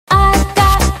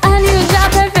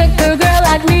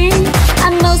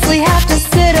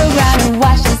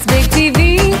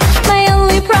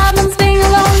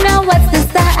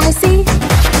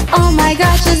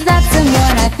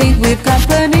think we've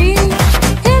company.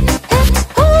 Hip, hip,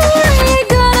 hooray,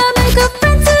 gonna make a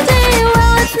friend today.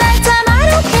 Well, it's nighttime, I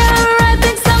don't care, I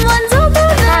think someone's over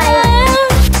there.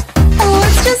 Oh,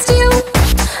 it's just you,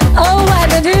 oh, what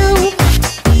to do?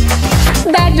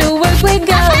 Back to work we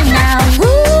go now.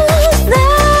 Who's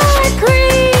that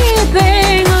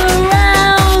creeping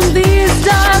around these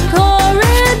dark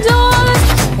corridors?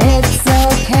 It's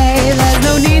okay, there's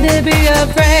no need to be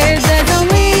afraid. There's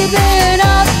only been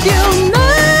a few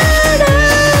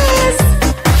murders.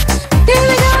 Here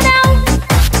we go now.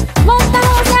 What the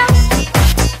hell's that?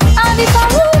 I'll be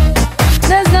followed.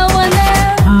 There's no one there.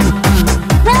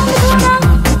 Round the corner.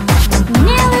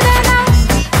 Nearly there now.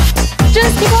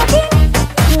 Just keep walking.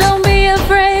 Don't be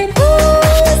afraid.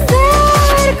 Who's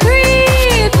that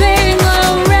creeping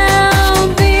around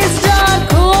these dark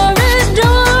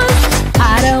corridors? I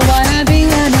don't wanna be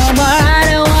here no more. I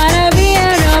don't wanna be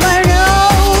here no more. No.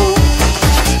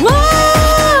 Whoa.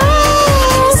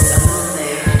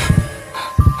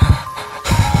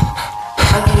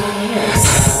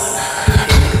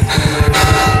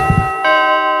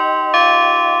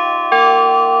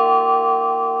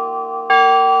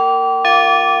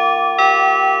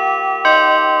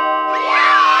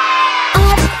 I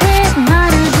quit my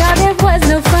new job, it was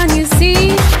no fun, you see.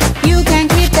 You can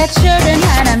keep that shirt and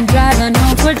hat, I'm driving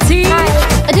home for tea.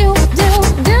 Do, do,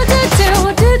 do, do, do,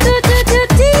 do, do, do, do,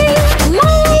 dee.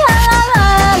 La, la,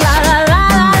 la, la, la,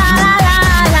 la, la,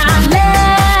 la, la.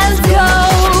 Let's go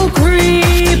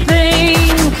creeping.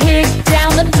 Kick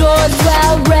down the doors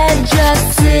while Red just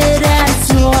sit and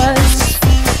snores.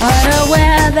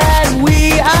 Unaware that we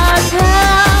are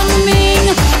coming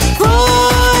for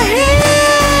him.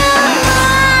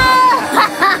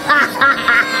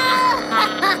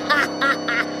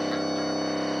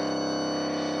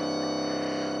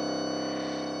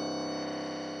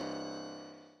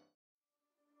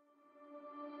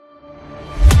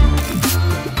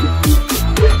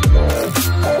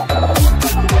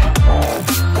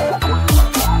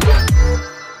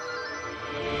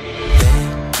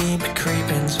 Keep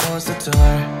creeping towards the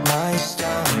door. My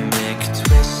stomach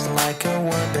twists like a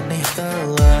worm beneath the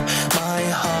lure. My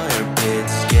heartbeat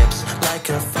skips like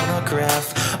a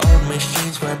phonograph. Old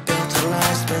machines were built to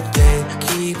last, but they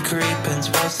keep creeping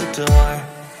towards the door.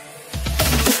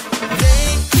 They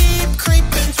keep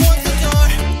creeping towards the door.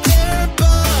 Their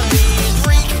bodies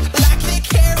reek like they're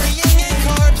carrying a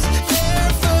corpse. Their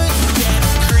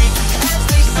footsteps creak as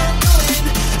they circle in,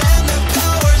 and the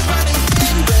power's running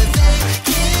thin, but they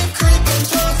keep creeping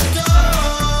towards the door.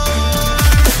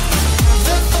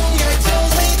 The phone guy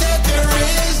tells me that there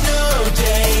is no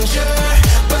danger,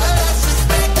 but I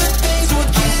suspect that things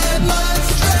will get much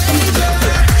stranger.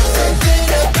 Something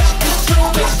about this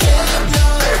room is getting no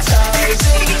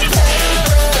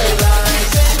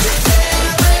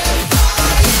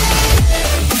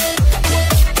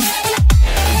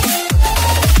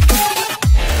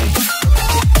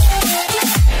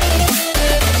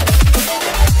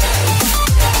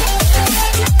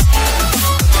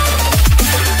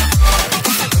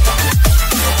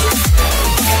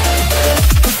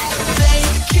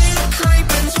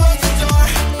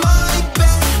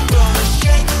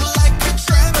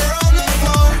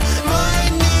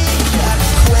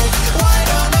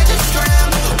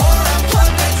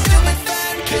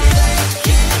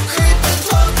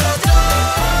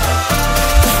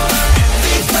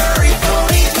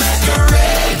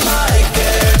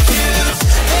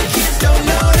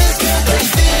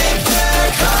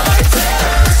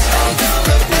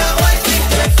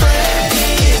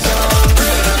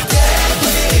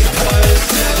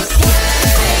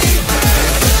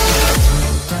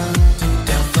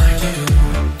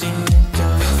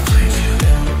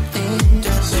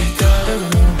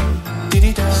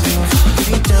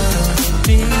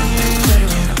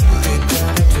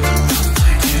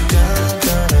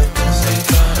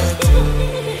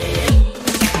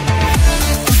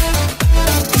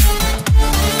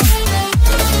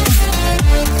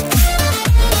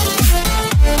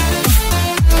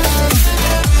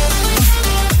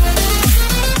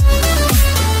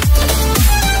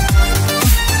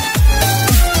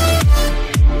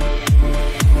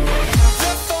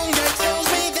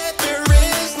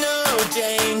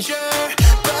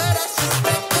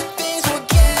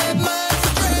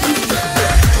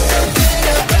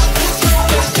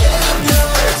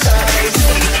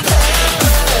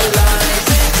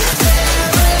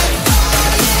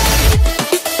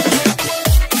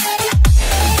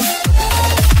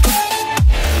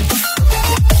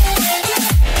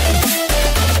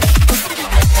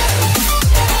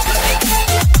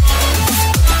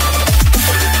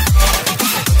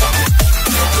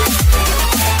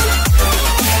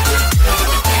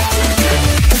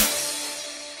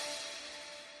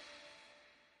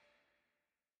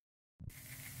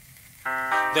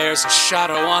There's a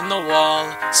shadow on the wall.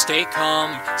 Stay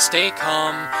calm, stay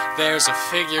calm. There's a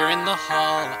figure in the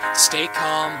hall. Stay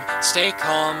calm, stay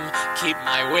calm. Keep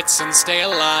my wits and stay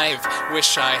alive.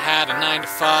 Wish I had a 9 to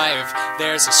 5.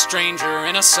 There's a stranger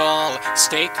in us all.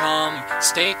 Stay calm,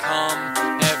 stay calm.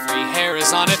 Every hair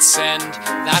is on its end.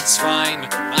 That's fine,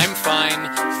 I'm fine.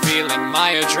 Feeling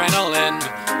my adrenaline.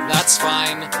 That's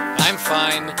fine, I'm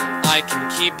fine. I can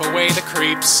keep away the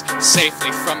creeps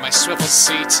safely from my swivel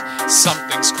seat.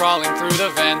 Something's crawling through the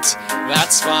vent.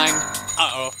 That's fine.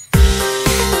 Uh-oh.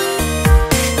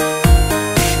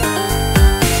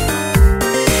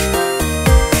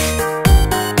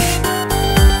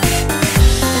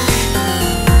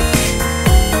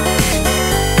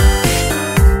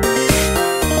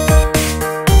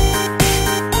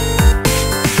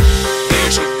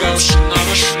 There's a ghost in the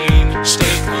machine.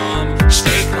 Stay calm,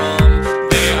 stay calm.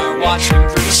 They are watching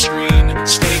through the screen.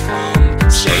 Stay calm,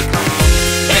 stay calm.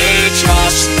 They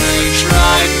just may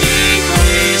drive me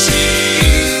crazy.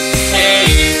 Hey,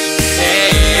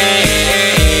 hey, hey,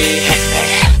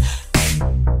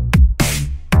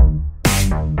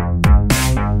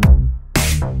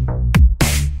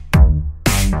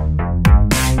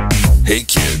 Hey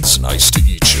kids, nice to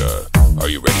eat ya. Are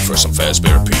you ready for some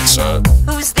Fazbear pizza?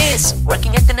 Who's this?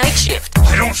 Working at the night shift?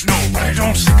 I don't know, but I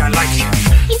don't think I like him.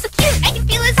 He's so cute, I can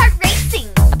feel his heart racing.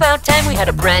 About time we had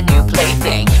a brand new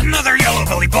plaything. Another yellow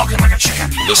belly balking like a chicken.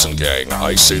 Listen gang,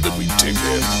 I say that we dig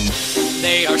in.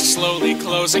 They are slowly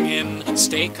closing in.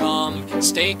 Stay calm,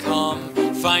 stay calm.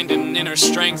 Find an inner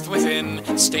strength within.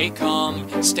 Stay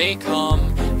calm, stay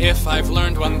calm. If I've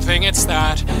learned one thing, it's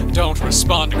that don't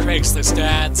respond to Craigslist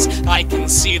ads. I can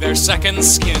see their second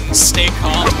skin. Stay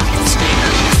calm, stay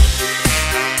calm.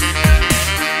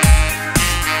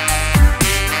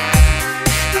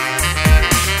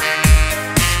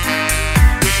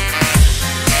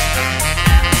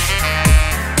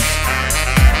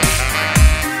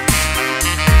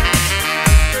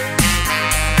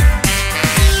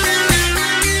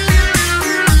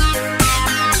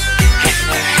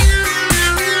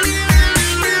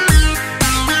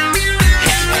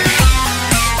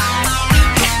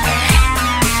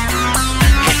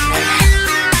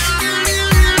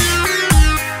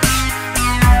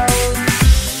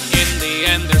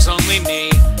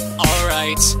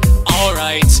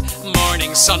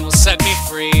 Sun will set me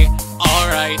free.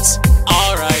 Alright,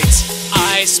 alright.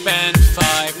 I spent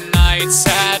 5 nights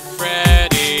at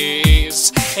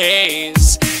Freddy's.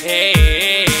 Haze,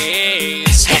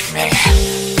 haze. Hit me.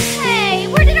 Hey,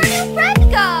 where did our new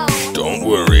friend go? Don't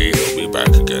worry, he'll be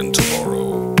back again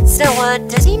tomorrow. So,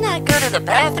 does he not go to the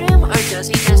bathroom, or does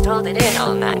he just hold it in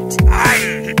all night?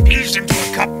 I eased into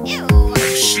a cup. Ew.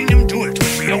 I've seen him do it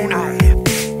with my own eye.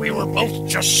 We were both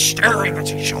just staring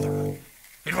at each other.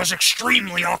 It was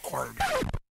extremely awkward.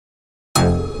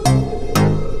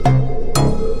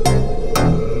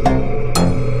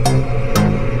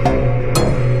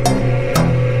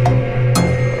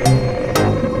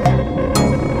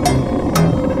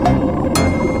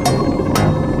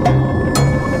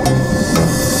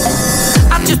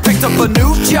 I just picked up a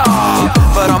new job,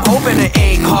 but I'm hoping it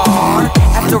ain't hard.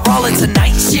 After all, it's a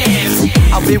night shift.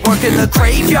 I'll be working the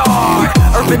graveyard.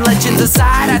 Urban legends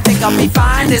aside, I think I'll be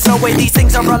fine. There's no way these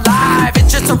things are alive.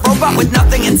 It's just a robot with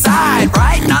nothing inside,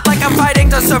 right? Not like I'm fighting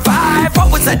to survive.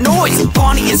 What was that noise?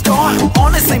 Bonnie is gone.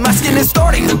 Honestly, my skin is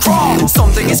starting to crawl.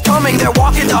 Something is coming, they're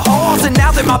walking the halls. And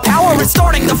now that my power is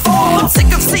starting to fall, I'm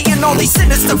sick of seeing all these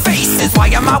sinister faces. Why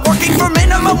am I working for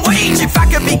minimum wage? If I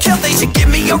could be killed, they should give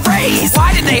me a raise.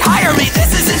 Why did they hire me?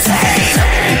 This is insane.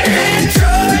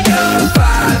 Enjoy your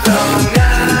 5 long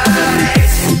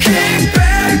nights. Kick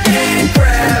back and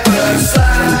grab a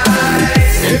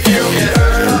slice. If you get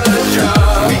hurt on the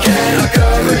job, we cannot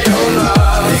cover your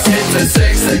loss. Get to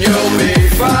 6 and you'll be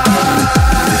fine.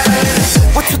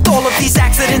 What's with all of these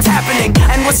accidents happening?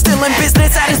 And what's still in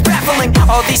business, that is baffling.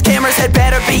 All these cameras had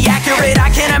better be accurate. I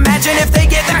can't imagine if they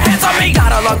get their hands on me.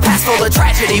 Gotta look past all the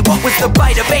tragedy. What was the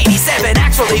bite of 87?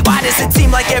 Actually, why does it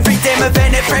seem like every damn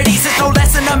event at Freddy's is no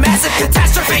less than a massive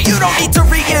catastrophe? You don't need to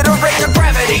reiterate the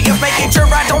gravity of making sure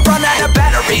I don't run out of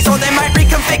batteries, or they might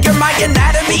reconfigure my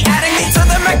anatomy, adding me to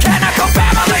the mechanical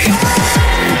family.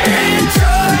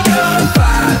 Enjoy your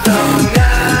 5 long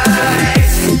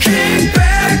nights. Kick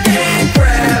back and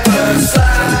grab a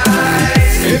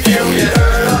slice. If you get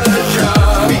hurt on the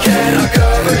job, we cannot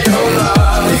cover your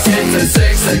loss. Get to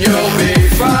 6 and you'll be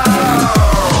fine.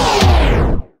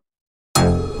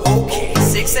 Okay,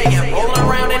 6 a.m. rolling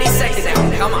around any second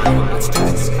now. Come on, let's do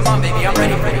this. Come on, baby, I'm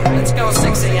ready. Let's go,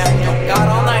 6 a.m. God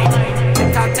all night.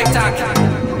 Tick tock, tick tock.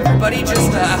 everybody just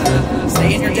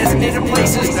stay in your designated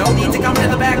places. No need to come to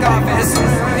the back office.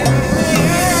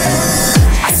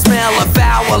 I smell a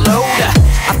foul odor.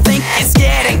 I think it's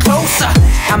getting closer.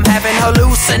 I'm having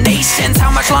hallucinations. How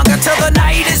much longer till the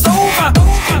night is over?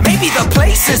 Maybe the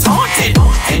place is haunted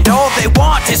and all they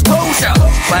want is closure.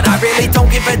 But I really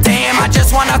don't give a damn. I just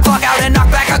wanna clock out and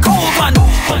knock back a cold one.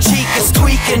 Cheek is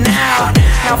tweaking out.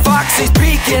 Now Foxy's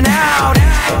peeking out.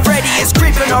 Freddy is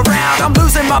creeping around. I'm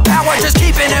losing my power just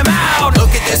keeping him out.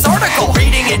 Look at this article,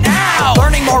 reading it now.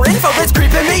 Learning more info that's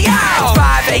creeping me out.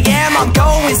 5 a.m. I'm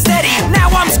going steady. Now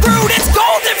I'm screwed, it's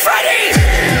Golden Freddy.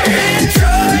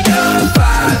 Enjoy your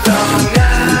 5 long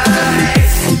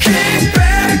nights. Kick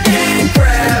back and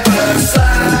grab a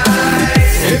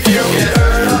slice. If you get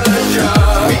hurt on the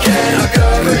job, we cannot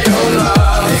cover your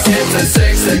loss. Get to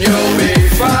 6 and you'll be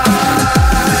fine.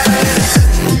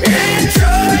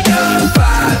 Enjoy your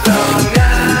 5 long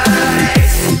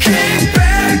nights. Kick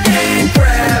back and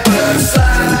grab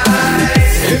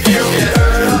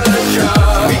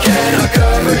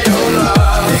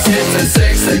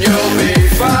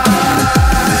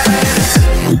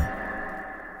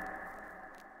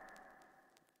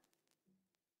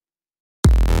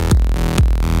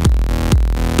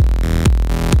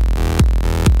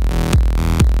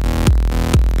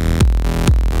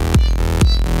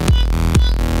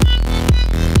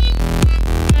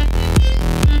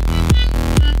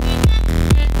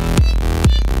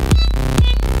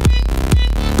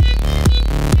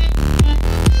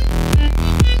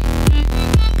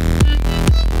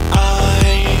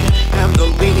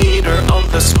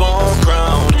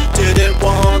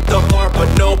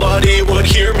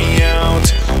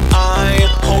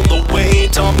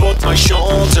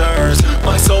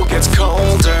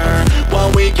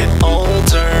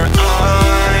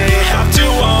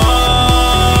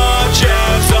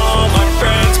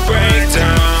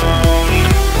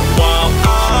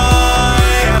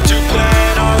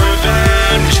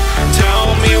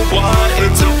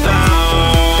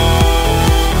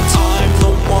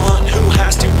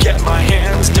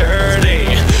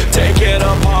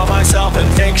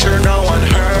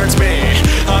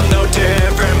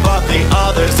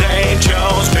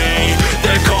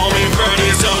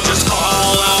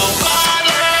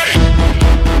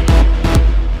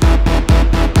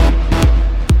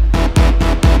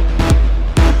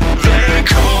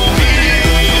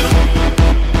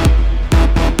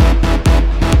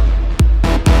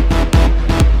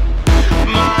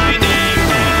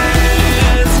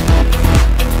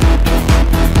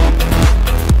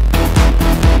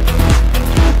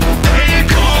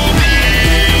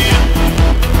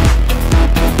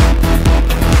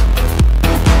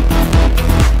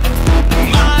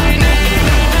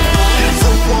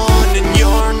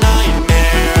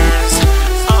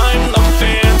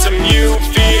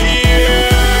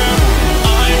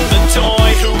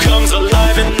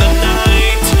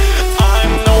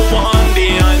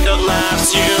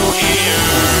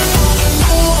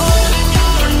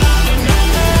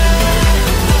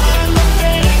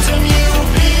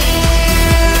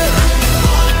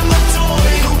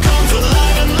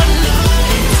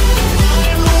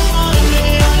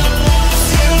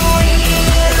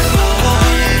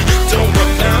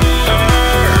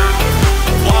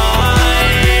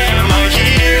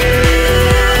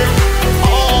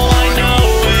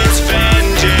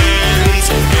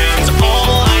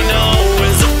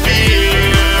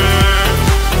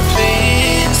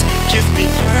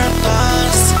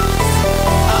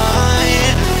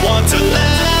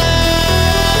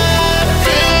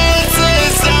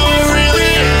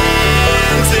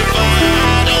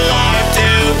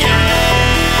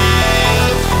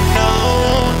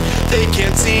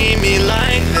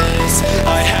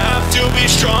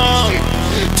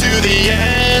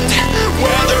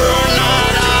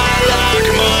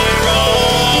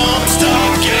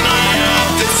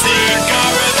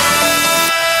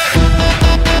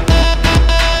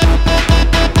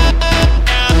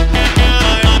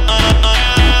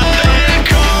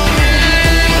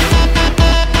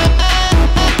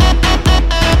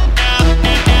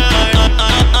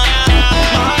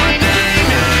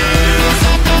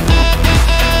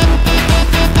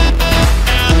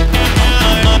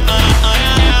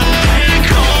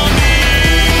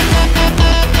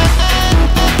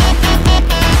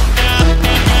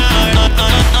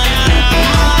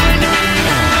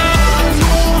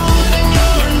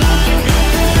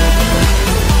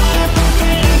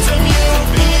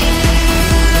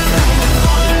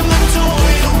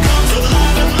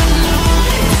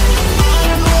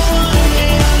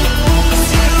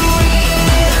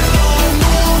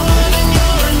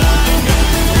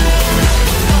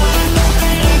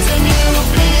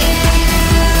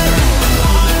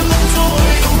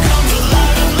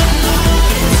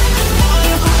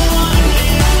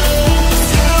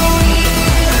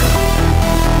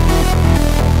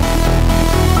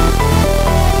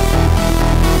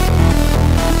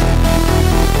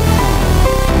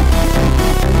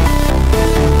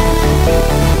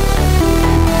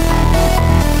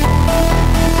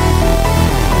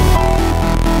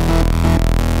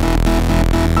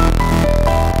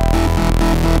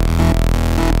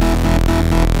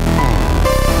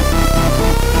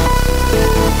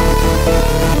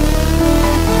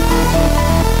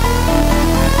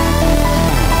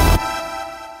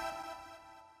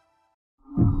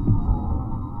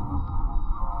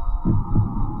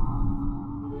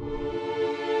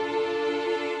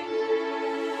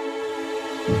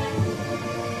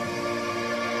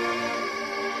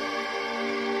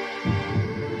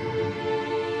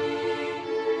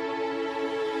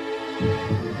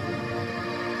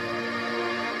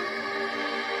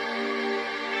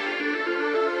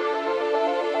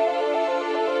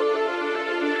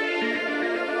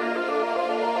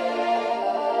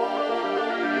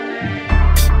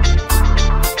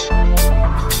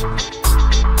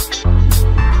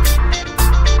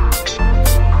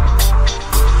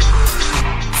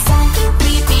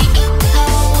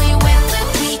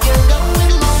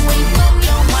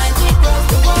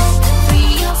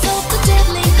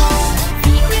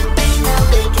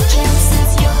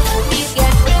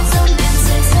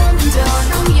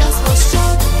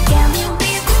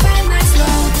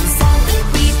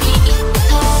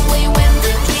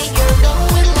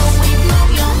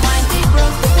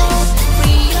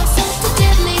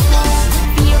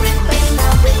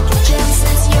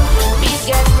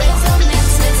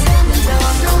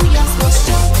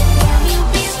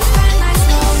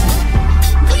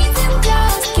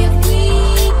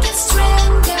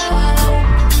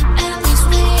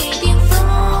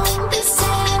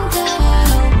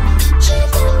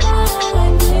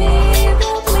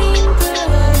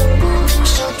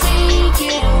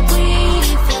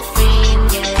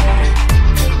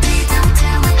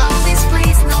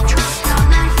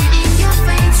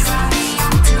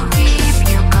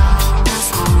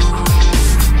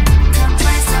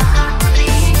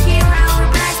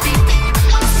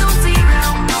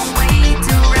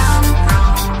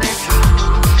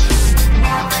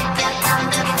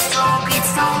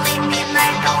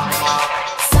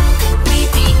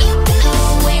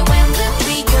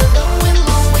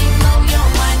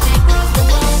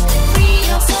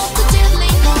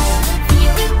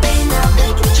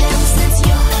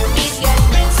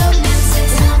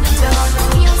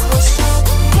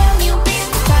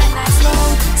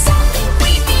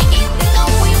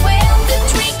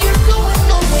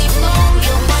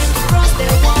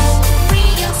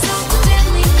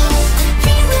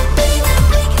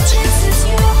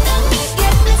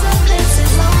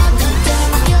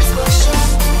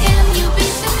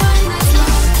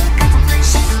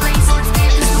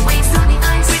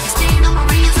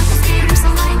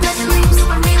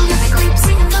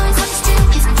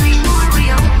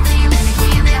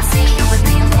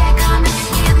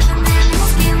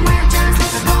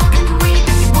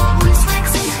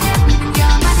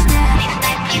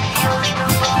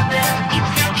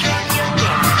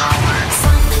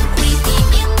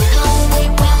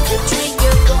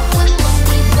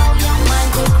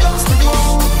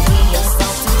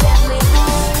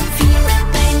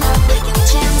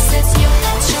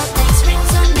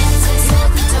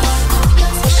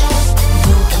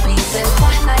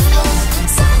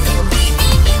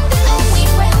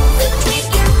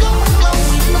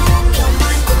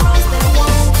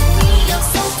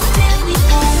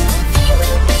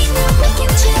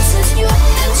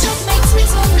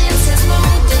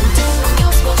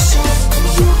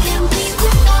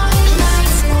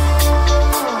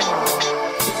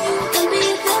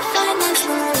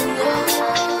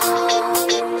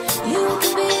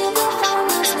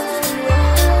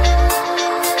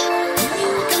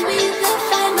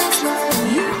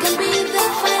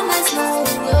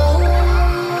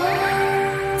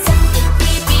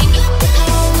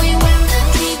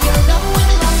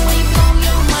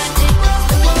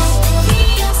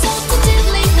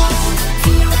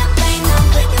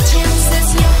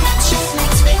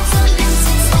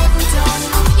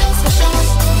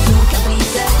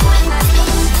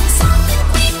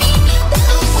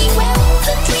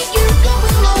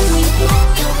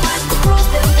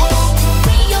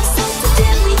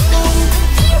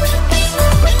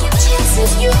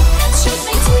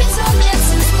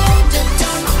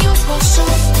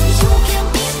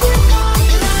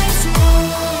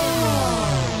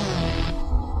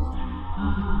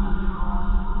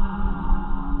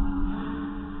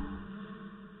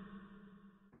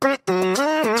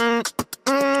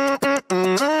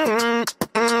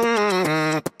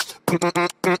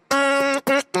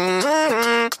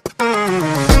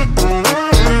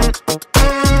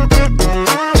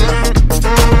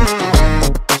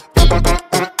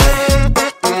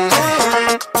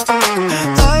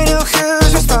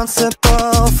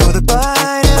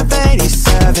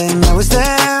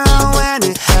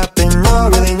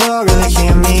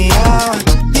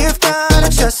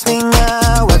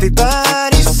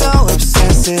everybody's so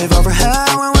obsessive over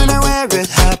how and when and where it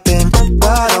happened.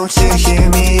 Why don't you hear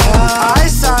me out? I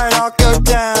saw it all go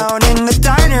down in the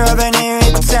diner of an eerie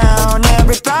town.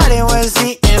 Everybody was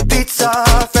eating pizza.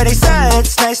 Freddy said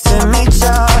it's nice to meet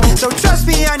ya. So trust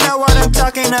me, I know what I'm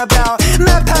talking about.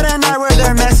 Matt, Pat, and I were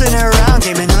there messing around,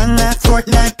 gaming on that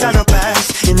Fortnite battle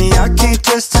pass in the arcade,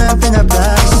 just having a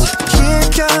blast. Here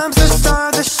comes the star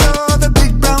of the show, the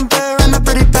big brown bear and the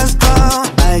pretty basketball.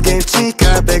 I gave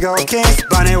Chica a big old kiss.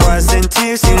 Bunny was in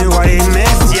tears, he knew what he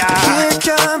missed, yeah. Here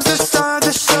comes the star of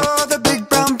the show, the big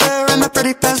brown bear and the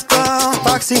pretty basketball.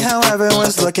 Foxy, however,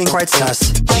 was looking quite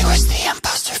sus. He was the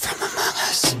imposter from Among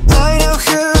Us. I know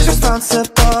who's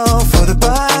responsible for the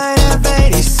bite of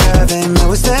 87. I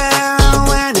was there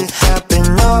when it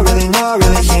happened. No,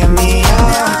 really, hear me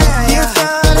out. You've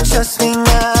gotta trust me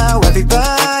now.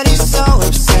 Everybody's so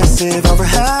obsessive over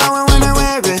how and when and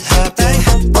where it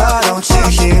happened. Why don't you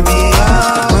hear me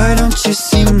out? Why don't you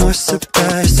seem more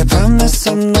surprised? I promise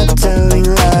I'm not telling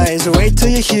lies. Wait till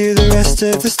you hear the rest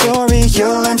of the story.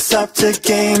 You'll end up to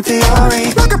game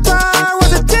theory. Rocket Power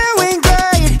wasn't doing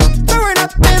great, throwing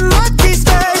up in Monkey's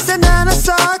face, and then I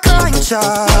saw a crying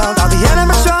child. All the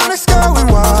animatronics going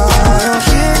wild.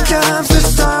 Here comes the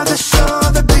star of the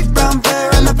show, the big brown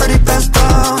bear and the pretty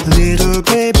basketball. Little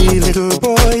baby, little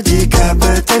boy,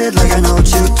 decapitated like an old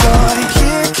chew toy.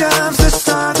 Here comes the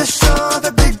star of the show,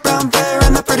 the big brown bear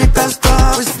and the pretty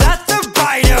basketball. Was that the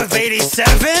bite of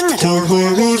 87? Don't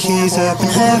worry, he's up in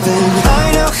heaven.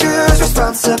 I know who's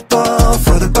responsible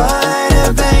for the bite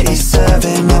of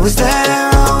 87. I was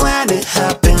there when it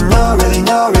happened. No,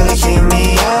 really, hear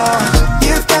me out.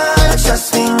 You've gotta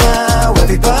trust me now.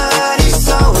 Everybody's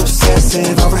so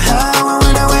obsessive over how and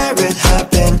when and where it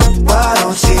happened. Why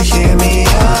don't you hear me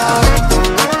out?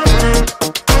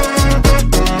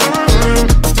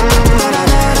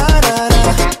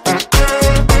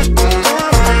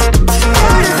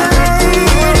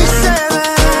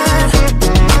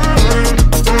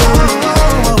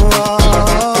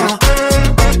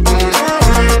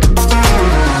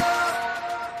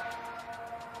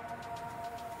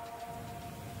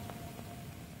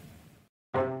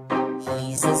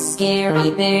 He's a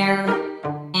scary bear,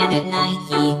 and at night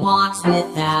he walks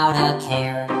without a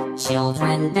care.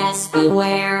 Children best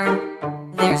beware,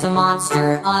 there's a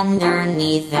monster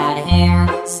underneath that hair.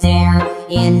 Stare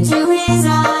into his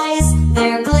eyes,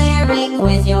 they're glaring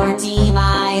with your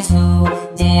demise. Who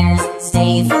dares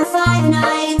stay for 5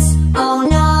 nights? Oh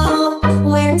no,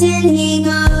 where did he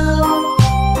go?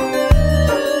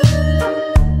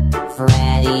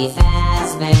 Freddy Fazbear.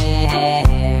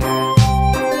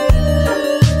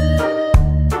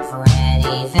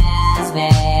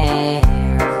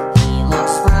 He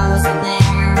looks frozen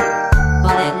there,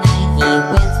 but at night he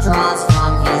withdraws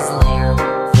from his lair.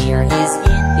 Fear is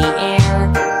in the air,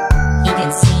 he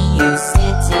can see you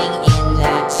sitting in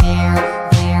that chair.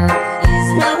 There is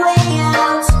no way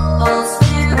out, all's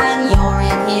fair when you're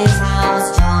in his house.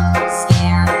 Jump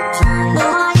scare, turn the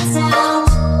lights out.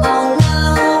 Oh no,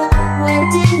 where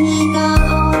did he go?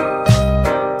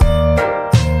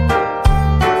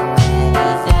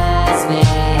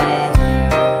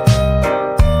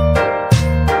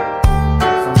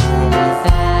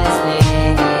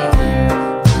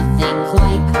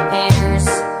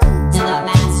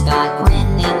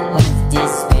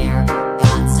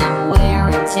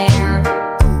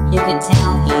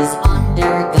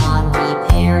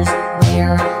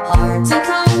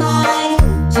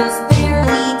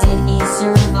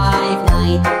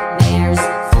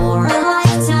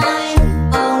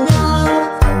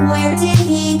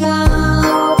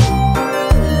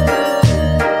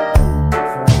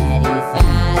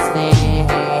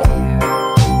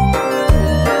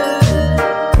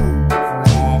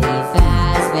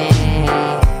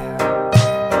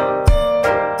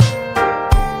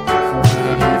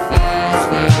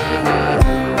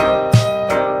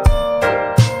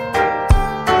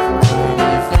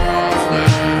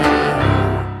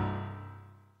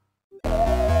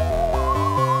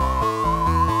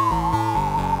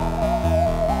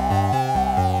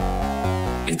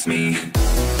 It's me.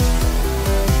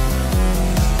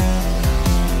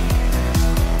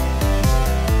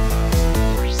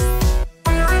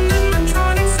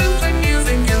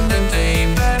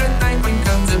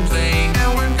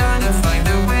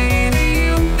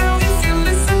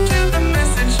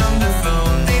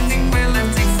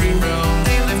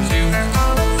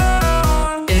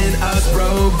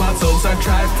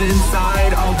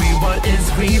 Inside, all we want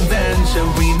is revenge,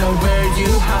 and we know where you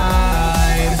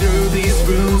hide. Through these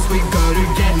rooms, we go to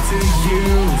get to you.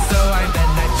 So I bet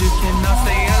that you cannot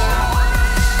stay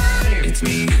alive. It's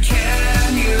me.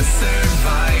 Can you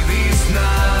survive these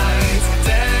nights?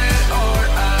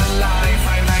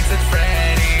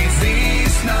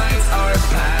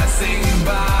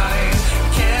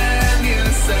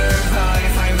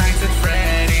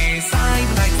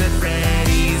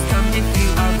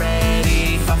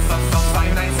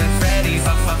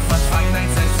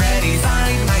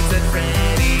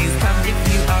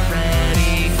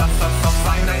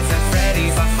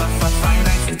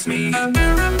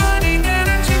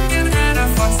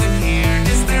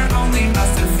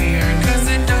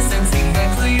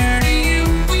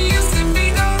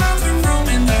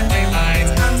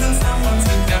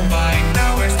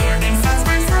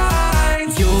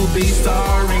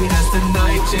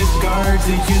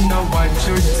 do you know what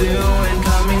you're doing?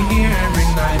 Coming here every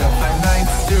night of my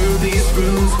nights. Through these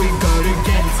rooms we go to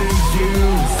get to you.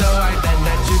 So I bet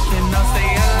that you cannot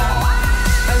stay alive.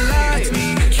 It's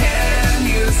me. Can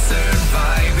you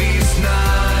survive these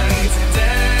nights?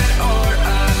 Dead or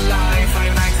alive?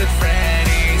 Five Nights at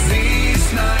Freddy's.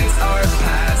 These nights are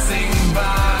passing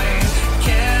by.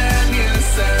 Can you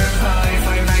survive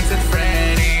Five Nights at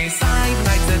Freddy's? Five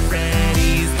Nights at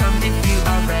Freddy's. Come if you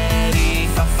are ready.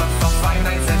 Five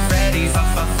Nights at Freddy's.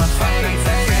 Five Nights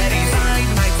at Freddy's. Five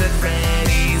Nights at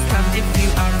Freddy's. Come if you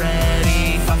are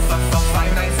ready.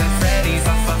 Five Nights at Freddy's.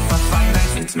 Five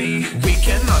Nights. It's me. We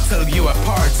cannot tell you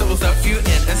apart. So we'll stuff you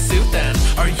in a suit then.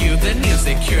 Are you the new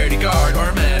security guard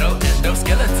or metal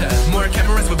endoskeleton? More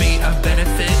cameras would be a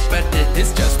benefit, but it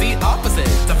is just the opposite.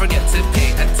 Don't forget to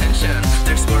pay attention.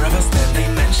 There's more of us than they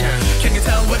mention. Can you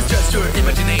tell what is just your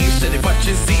imagination? If what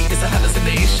you see is a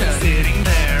hallucination. Sitting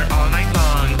there all night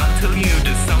long until you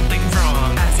do something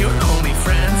wrong. As your only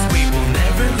friends, we will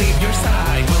never leave your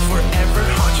side. We'll forever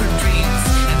haunt your dreams,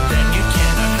 and then you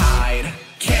cannot hide.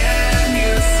 Can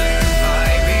you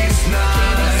survive these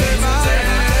nights?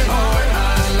 Dead or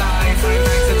alive? Five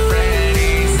Nights at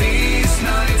Freddy's. These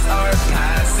nights are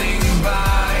passing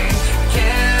by.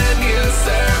 Can you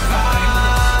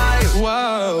survive?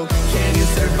 Whoa. Can you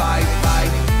survive?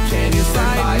 Can you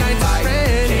survive?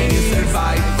 Can you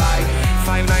survive?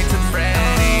 Five Nights at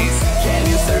Freddy's. Can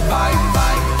you survive?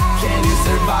 Can you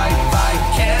survive?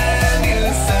 Can you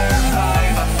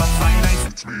survive? Five Nights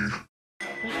at Freddy's.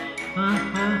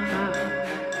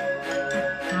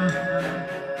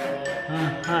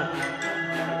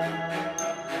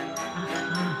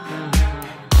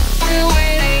 We're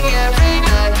waiting every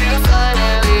night to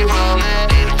finally roam and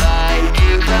invite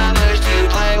newcomers to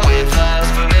play with us.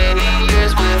 For many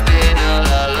years we've been all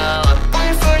alone.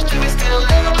 We're forced to be still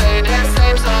and play the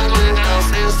same songs with no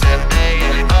system. They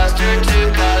imposter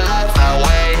took our life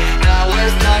away. Now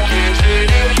we're stuck here to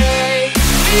decay.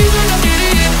 These are not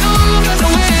idiots, don't look us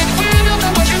away. We're not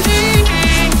what you're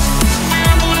thinking.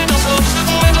 We're pulling ourselves to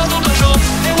go and lost all control.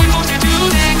 And we forced you to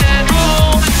take that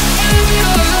role. We've been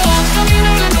all alone, stuck in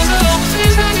our little selves.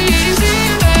 It's not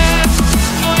easy there.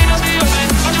 Join us, be your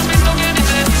friend, or just be stuck in it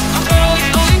there. After all,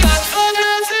 you only got Five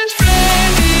Nights at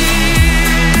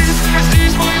Freddy's. Is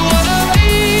this what you wanna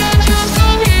be? I just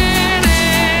don't get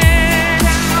it.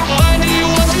 Why do you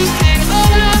want to stay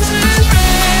Five Nights at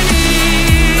Freddy's?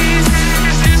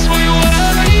 Is this what you wanna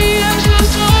be? I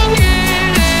just don't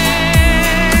get it.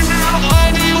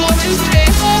 Why do you want to stay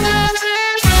Five Nights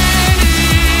at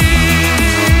Freddy's?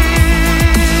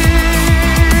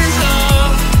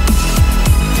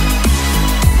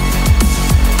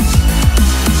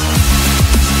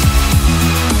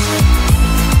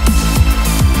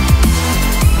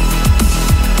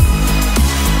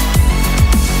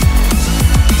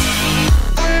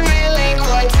 We're really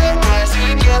quite surprised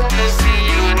we get to see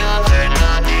you another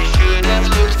night. You should have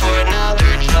looked for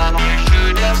another job. You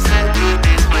should have said to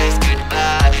this place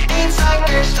goodbye. It's like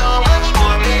there's so much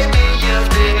more. Maybe you've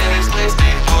been in this place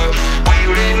before. We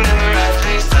remember our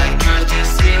face like yours.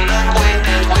 Just seem like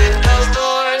windows with those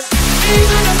doors. These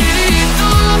are not idiots,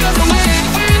 don't look us away.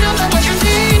 We're not what you're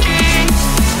thinking.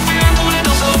 We're pulling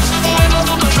ourselves to go and lost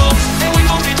all control. And we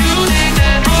forced you to take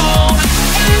that role.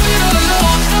 We've been all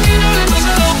alone, stuck in our little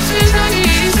selves. It's not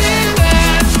easy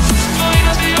there. Join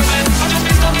us, be your friend, or just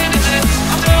be stuck in it there.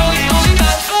 After all, you only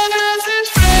got Five Nights at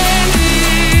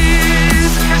Freddy's.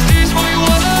 Is this what you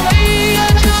wanna be? I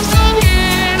just don't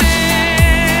get it.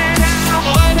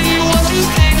 Why do you want to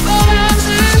stay Five Nights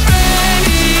at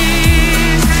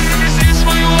Freddy's? Is this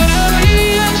what you wanna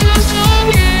be? I just don't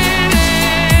get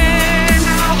it.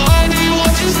 Why do you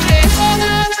want to stay Five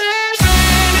Nights at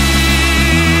Freddy's?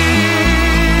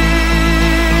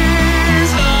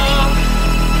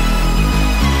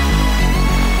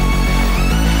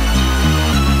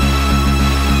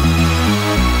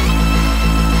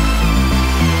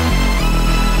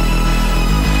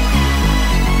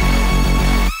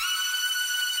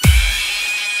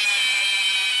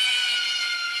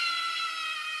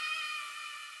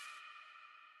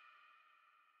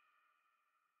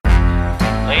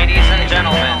 Ladies and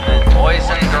gentlemen, boys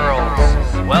and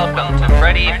girls, welcome to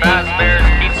Freddy Fazbear's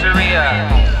Pizzeria.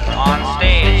 On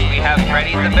stage, we have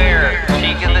Freddy the Bear,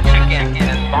 Chicken the Chicken,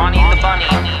 and Bonnie the Bunny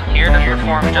here to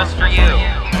perform just for you.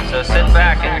 So sit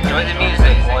back and enjoy the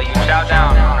music while you chow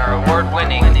down on our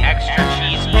award-winning extra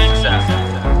cheese pizza.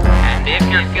 And if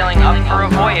you're feeling up for a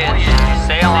voyage,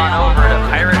 sail on over to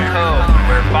Pirate Cove,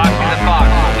 where Foxy the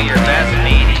Fox will be your best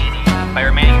matey. By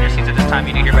remaining in your seats at this time,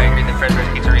 you do hereby agree that Freddy's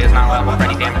Pizzeria is not liable for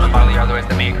any damage, bodily or otherwise,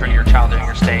 that may occur to your child during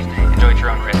your stay. Enjoy at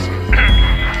your own risk.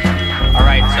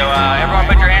 Alright, so everyone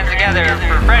put your hands together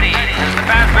for Freddy and the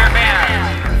Fazbear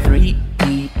Band. 3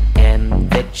 p.m.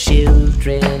 The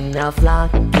children are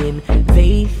flocking.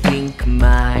 They think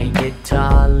my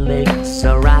guitar licks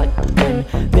are rockin'.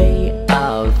 They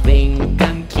all think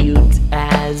I'm cute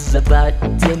as a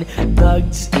button.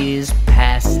 Bugs is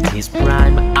past his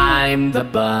prime. I'm the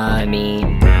bunny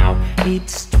now.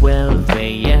 It's 12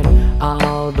 a.m.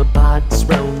 All the bots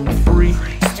roam free.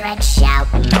 Stretch out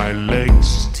my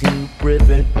legs to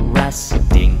prevent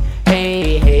rusting.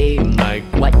 Hey, hey, Mike,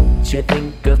 what you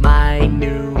think of my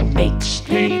new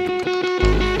mixtape?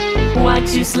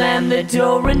 Watch you slam the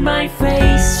door in my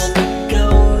face. And it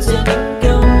goes, and it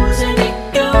goes, and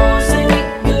it goes, and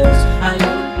it goes. I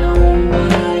don't know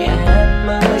what I am,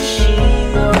 a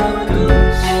machine or a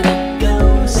ghost. And it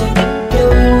goes, and it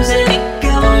goes, and it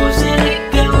goes, and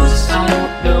it goes. I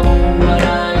don't know what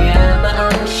I am,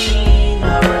 a machine or a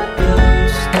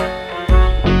ghost.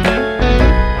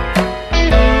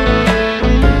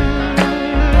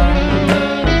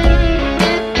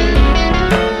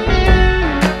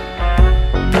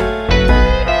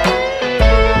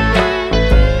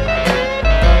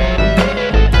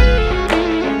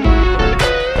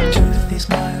 Truth is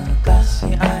my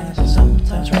glassy eyes,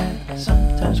 sometimes red,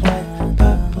 sometimes white.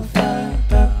 Purple fur,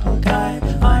 purple guy,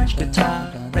 orange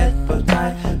guitar, red bow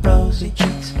tie. Rosy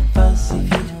cheeks, fuzzy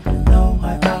feet, no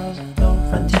eyebrows, no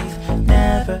front teeth.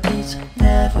 Never eats,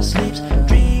 never sleeps,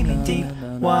 dreaming deep,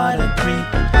 what a creep.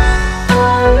 I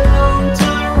long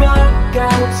to rock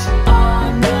out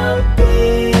on a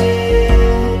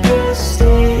bigger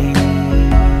stage.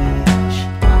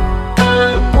 I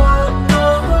want the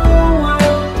whole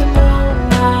world to know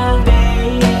my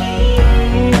name.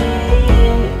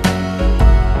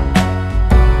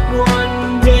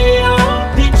 One day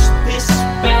I'll pitch this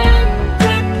band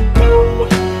and go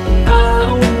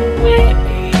away.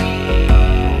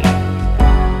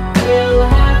 You'll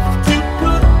have to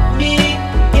put me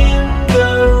in the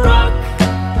Rock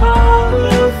Hall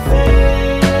of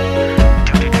Fame.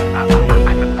 I'm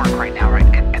at work right now, right?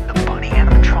 And the bunny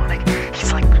animatronic,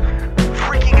 he's like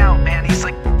freaking out, man. He's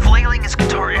like flailing his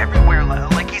guitar everywhere,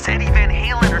 like he's Eddie Van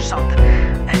Halen or something.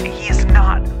 And he is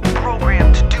not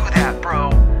programmed to do that, bro.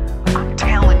 I'm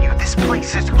telling you, this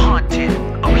place is haunted,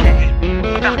 okay?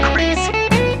 I'm not crazy.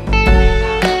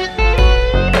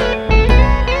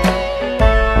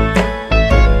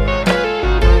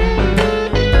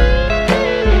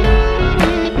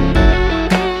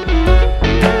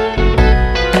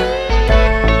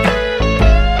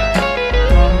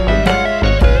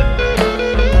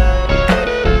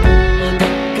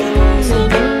 Goes and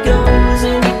it goes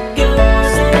and it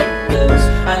goes and it goes.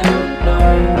 I don't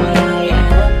know what I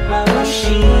am, a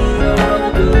machine or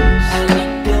a ghost. And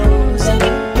it goes and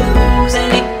it goes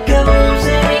and it goes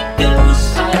and it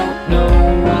goes. I don't know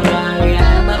what I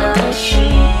am, a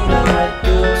machine or a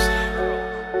ghost.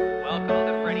 Welcome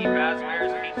to Freddy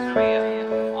Fazbear's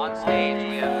Pizzeria. On stage,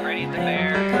 we have Freddy the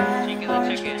Bear, Chica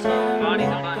the Chicken, Bonnie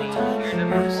the Bunny, here to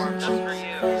perform just for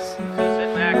you. So sit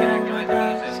back and enjoy the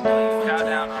music while you chow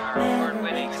down on our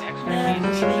award-winning and extra cheese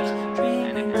pizzas.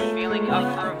 And if you're feeling up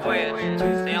for a voyage,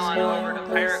 sail on over to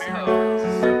Pirate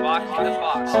Cove, where Foxy the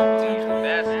Fox will be your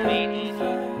best mate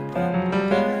eating.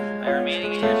 By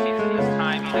remaining in your seats at this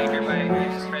time, you may hereby agree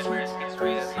that Fazbear's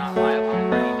Pizzeria is not liable for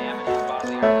any damages,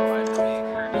 bodily or otherwise, that may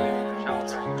occur to you or child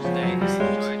during your stay.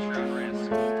 Enjoy at your own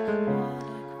risk.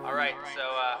 Alright, so,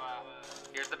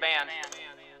 here's the band.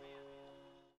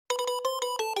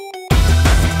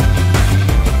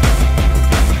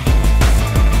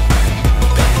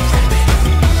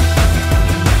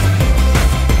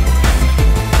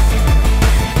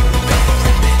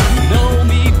 Know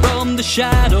me from the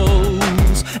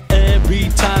shadows every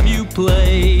time you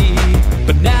play.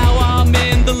 But now I'm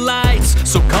in the lights,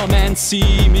 so come and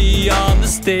see me on the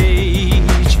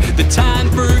stage. The time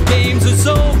for games is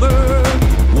over.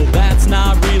 Well, that's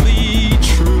not really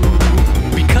true.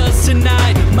 Because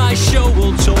tonight my show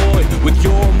will toy with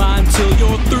your mind till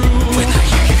you're through. When I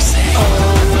hear you say, oh,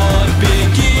 what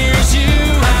big ears you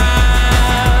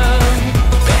have,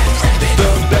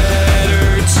 the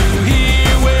better to hear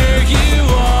where you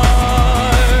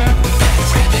are,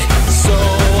 so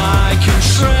I can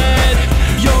shred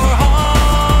your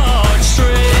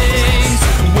heartstrings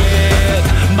with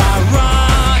my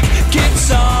rock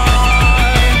guitar.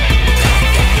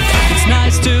 It's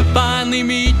nice to finally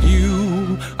meet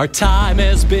you. Our time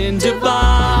has been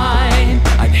divine.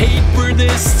 I'd hate for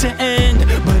this to end,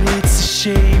 but it's a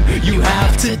shame you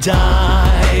have to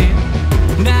die.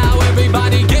 Now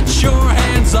everybody get your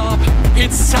hands up.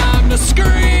 It's time to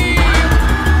scream.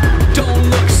 Don't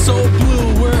look so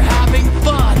blue, we're having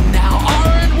fun now,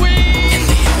 aren't we? And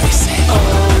they always say,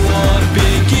 oh,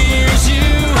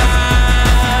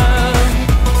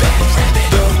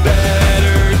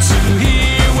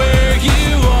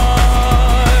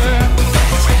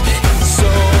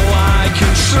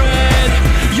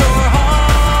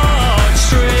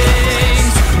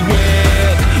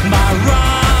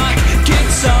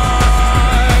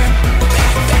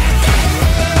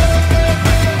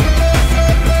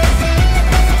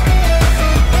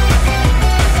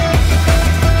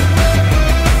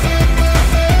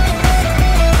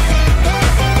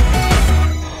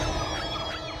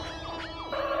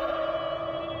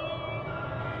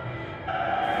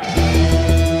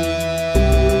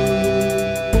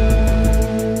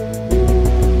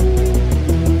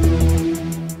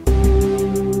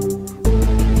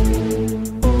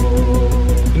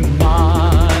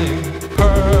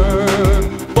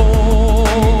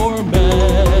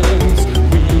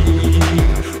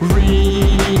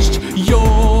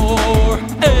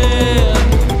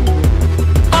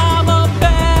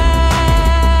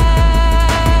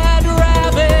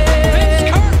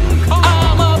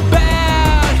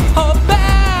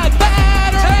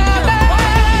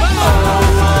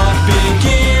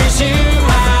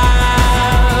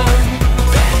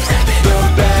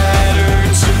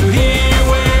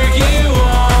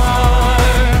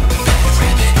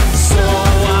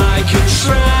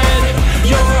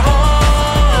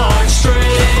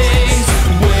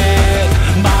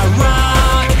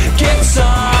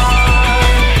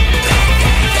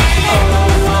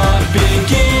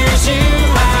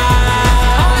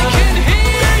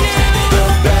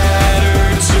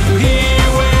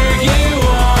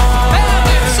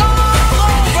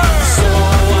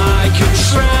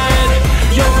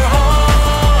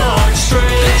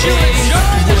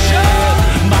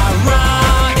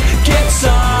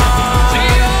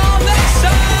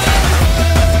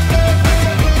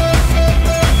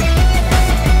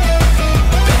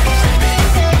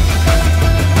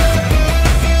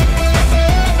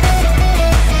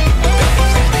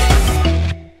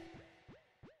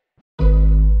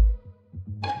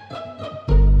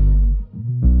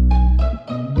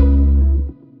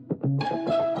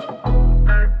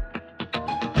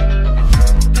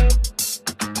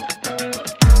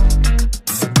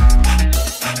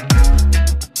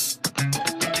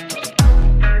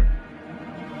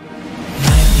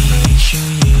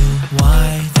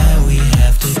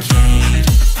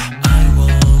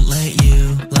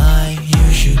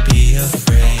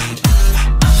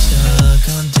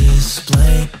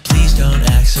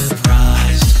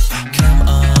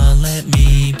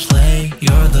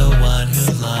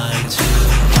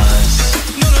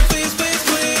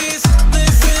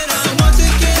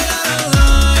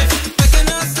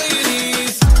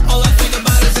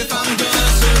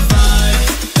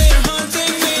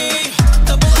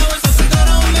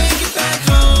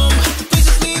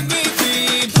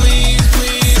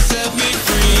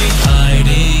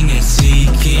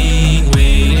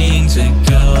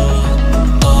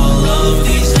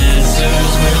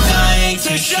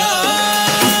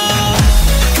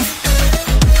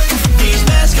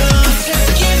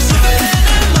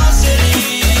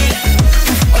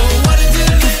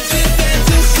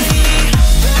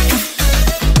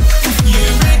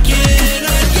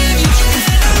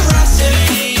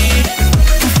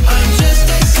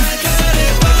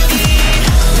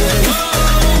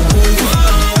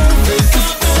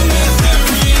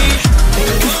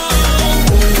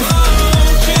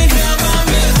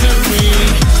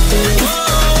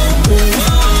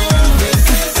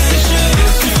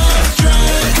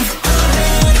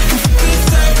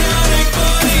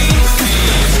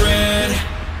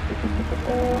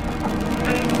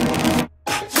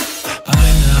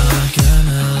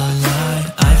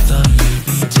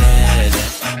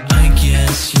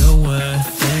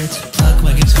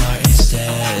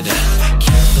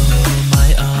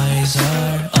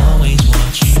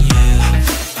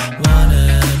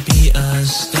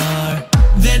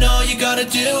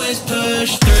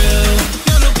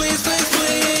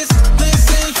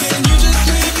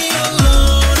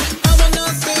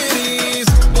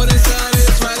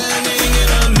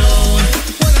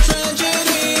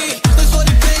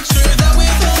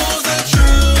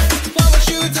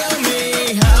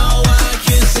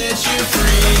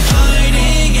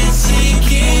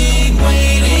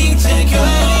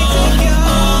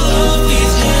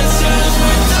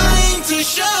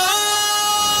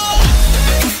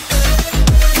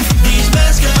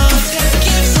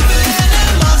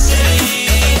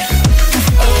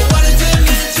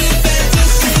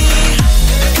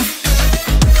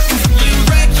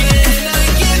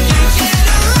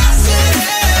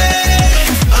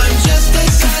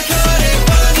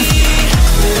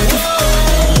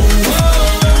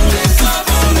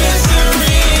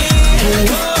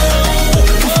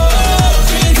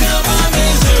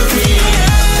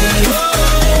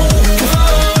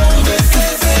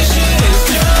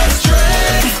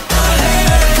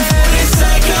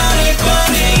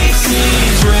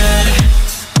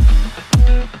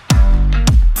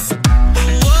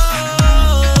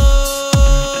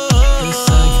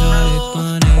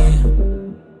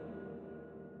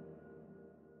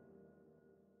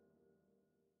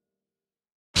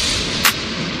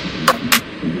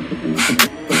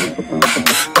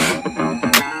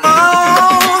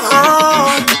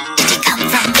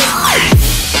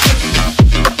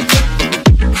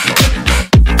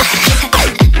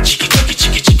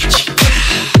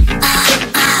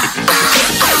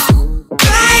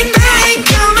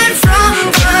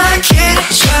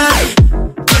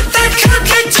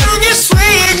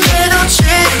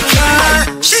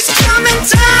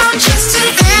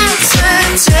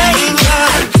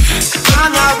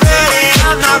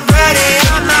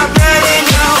 I'm not ready,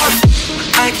 no.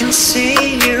 I can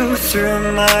see you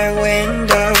through my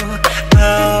window,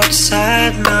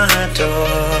 outside my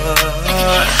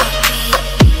door.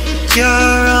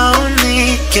 You're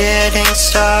only getting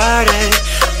started.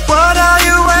 What are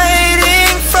you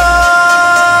waiting for?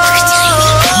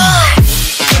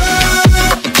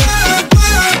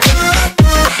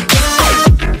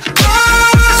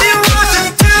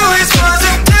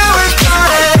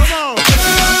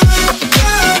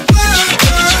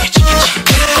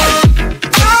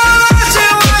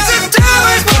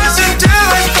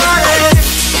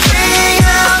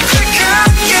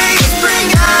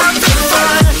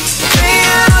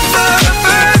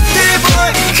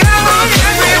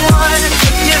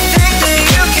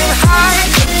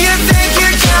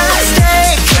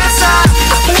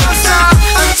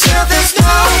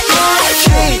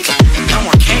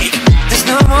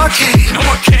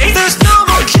 There's no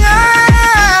more cake.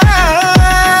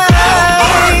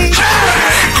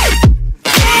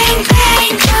 Bang,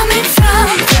 bang, coming from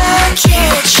the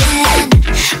kitchen,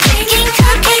 baking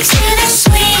cupcakes to the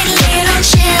sweet little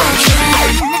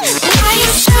children. Why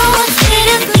you so afraid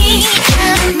of me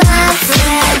and my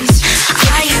friends?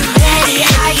 Are you ready?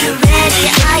 Are you ready?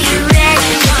 Are you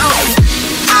ready? No.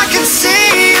 I can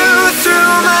see you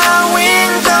through my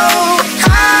window,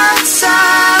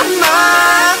 outside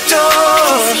my door.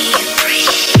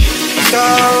 You're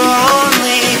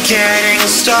only getting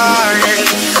started.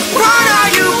 What are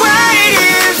you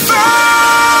waiting for?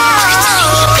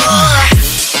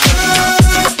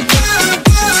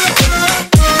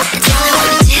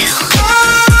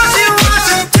 All you want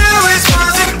to do is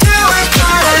party.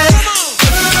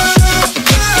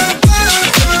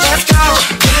 Let's go.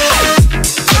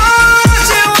 All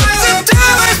you want to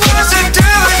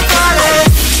do is party.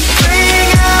 Bring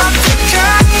out the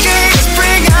cupcakes,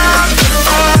 bring out the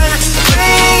fun,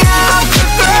 bring out the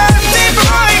birthday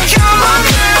boy. Come on,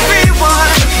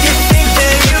 everyone. You think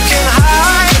that you can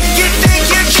hide? You think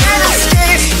you can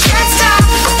escape? Can't stop,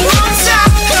 won't stop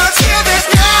until there's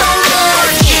no more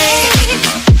cake.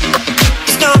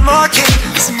 There's no more cake.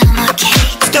 There's no more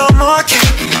cake. There's no more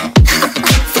cake.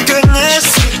 For goodness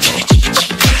sake.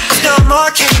 There's no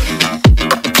more cake.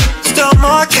 There's no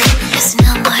more cake. There's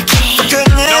no more cake. For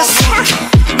goodness sake.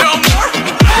 No more.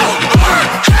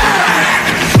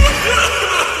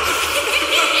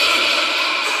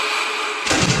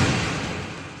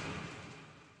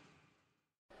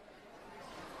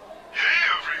 Hey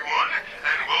everyone,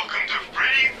 and welcome to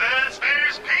Freddy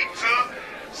Fazbear's Pizza.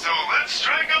 So let's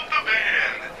strike up the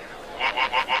band.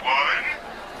 One,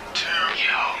 two,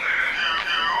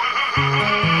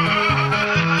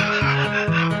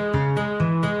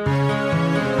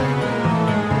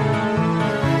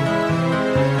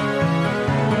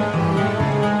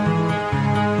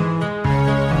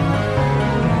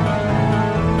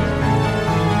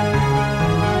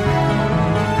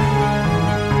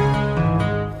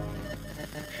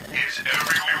 Is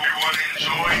everyone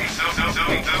enjoying some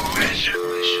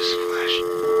delicious flesh?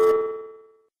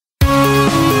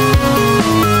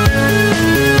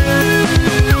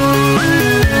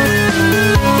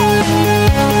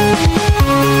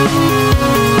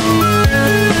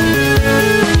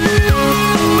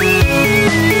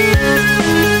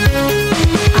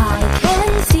 I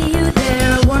can see you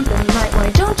there, warmth and light, why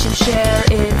don't you share?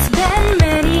 It's been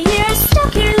many years,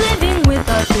 stuck here living with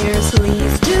our fears.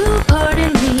 Please do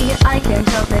pardon me, I can't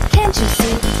help it, can't you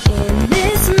see? In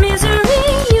this misery,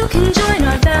 you can join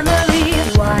our family.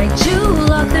 Why'd you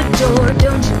lock the door?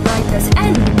 Don't you like us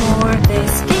anymore?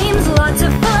 This game's lots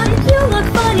of fun, you look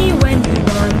funny when you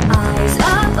run. Eyes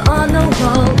up on the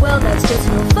wall, well that's just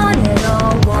no fun at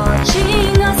all.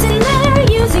 Watching us in there,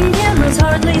 using cameras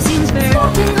hardly seems fair.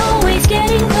 Walking always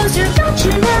getting closer, got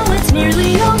you now, it's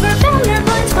nearly over. Found our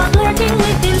blind spot lurking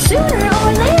within, sooner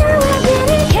or later we're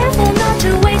getting careful not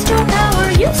to waste your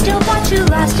power. You still thought you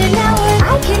lasted an hour.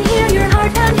 I can hear your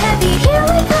heart pound heavy. Here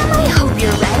we come, I hope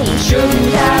you're ready.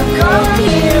 Shouldn't have come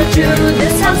here to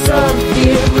this house of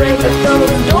fear. Break up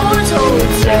those doors, hold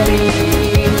steady.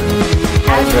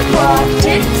 As the clock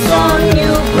ticks on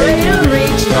you, pray to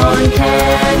reach on.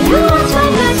 Can you watch my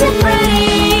guys at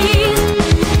Freddy's?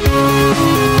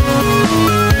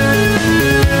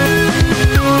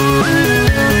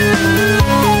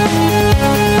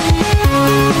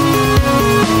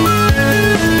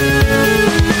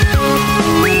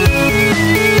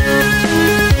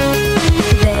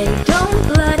 They don't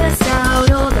let us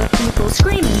out, all the people's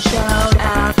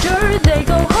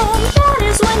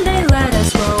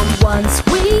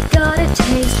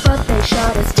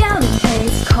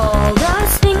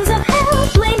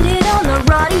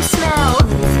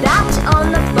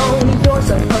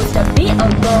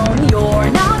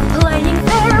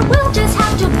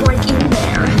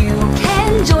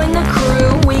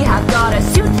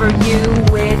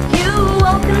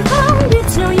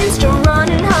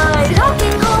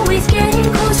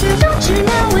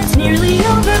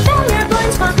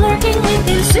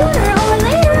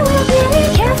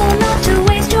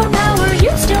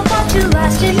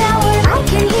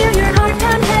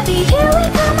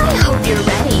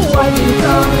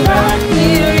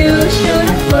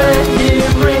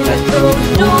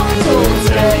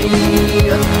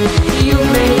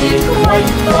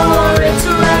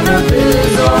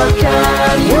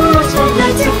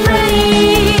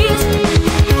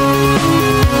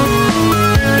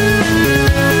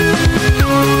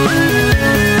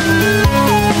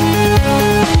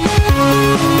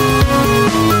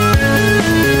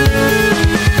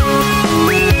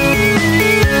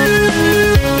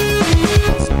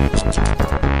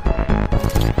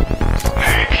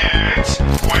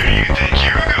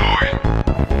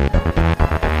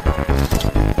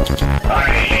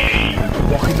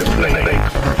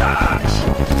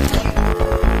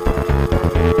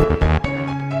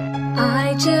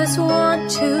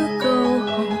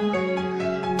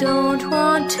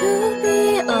want to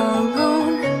be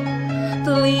alone.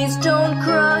 Please don't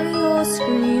cry or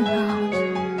scream out.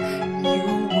 You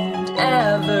won't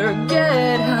ever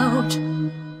get out.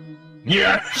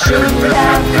 Yeah. Shouldn't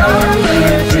have come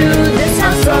here to this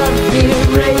house of fear.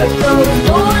 Break those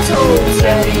doors, hold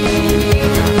steady.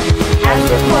 As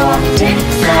the clock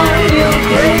ticks on your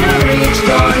greater reach,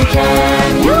 dawn, can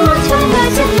you turn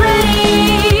back to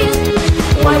Freddy's?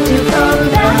 Why'd you come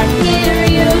back here?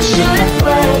 You should have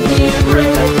fled here.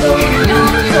 Break those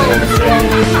doors, hold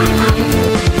steady.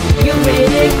 You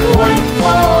made it quite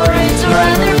far, it's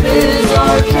rather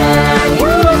bizarre. Can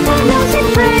you turn back to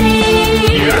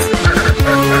Freddy's?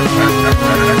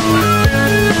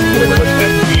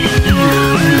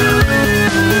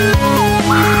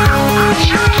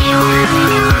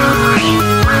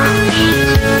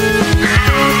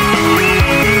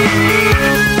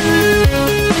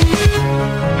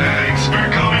 Thanks for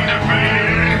coming to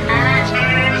Freddy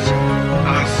Fazbear's.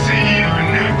 I'll see you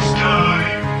next time.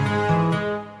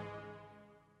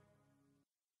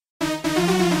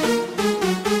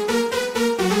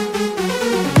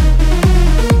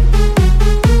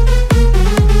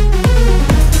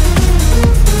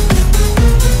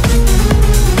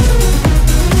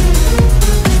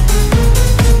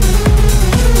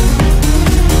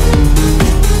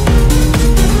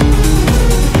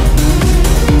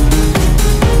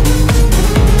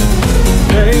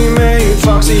 Hey mate,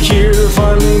 Foxy here,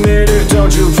 finally made it,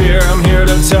 don't you fear. I'm here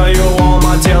to tell you all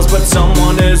my tales, but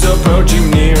someone is approaching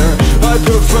near. I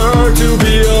prefer to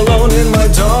be alone in my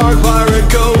dark pirate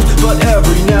cove, but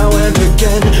every now and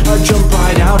again I jump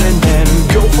right out and then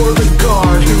go for the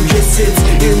guard who just sits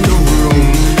in the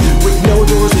room. With no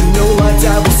doors and no lights,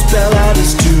 I will spell out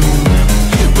his doom.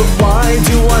 But why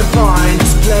do I find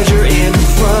this pleasure in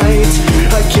fright?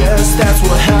 I guess that's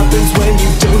what happens when you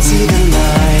don't see the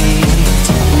light.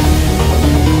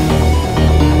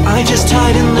 I just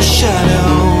hide in the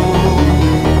shadow.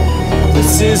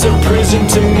 This is a prison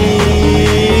to me.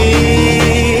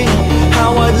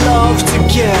 How I'd love to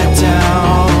get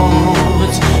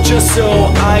out, just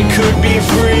so I could be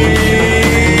free.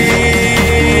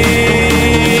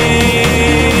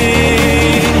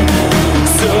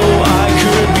 So I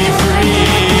could be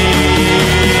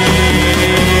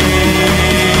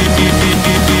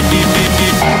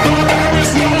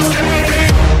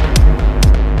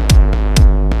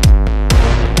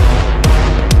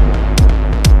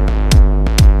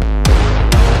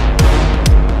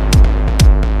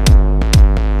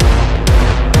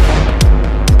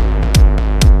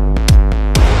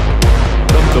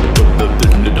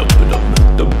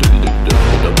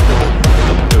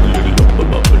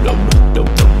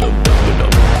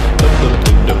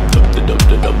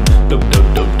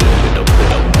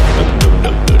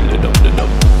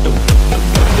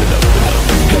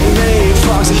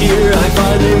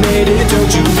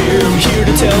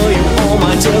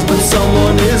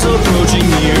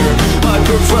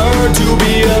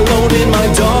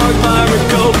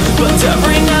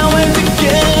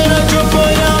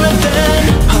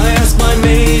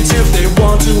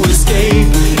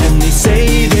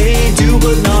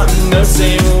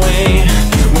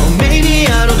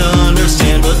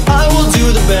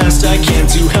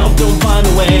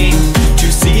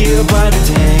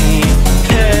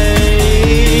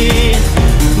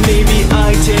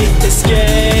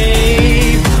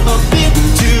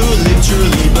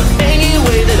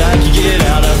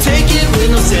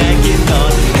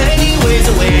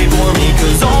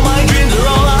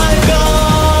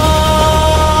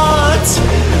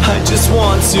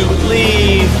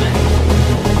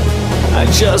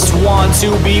just want to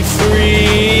be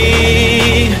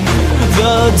free.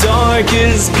 The dark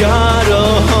has got a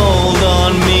hold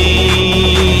on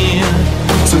me,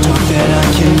 so dark that I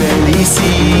can barely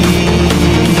see.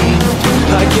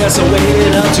 I guess I'll wait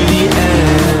it up to the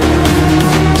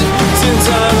end. Since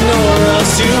I've nowhere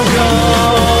else to go,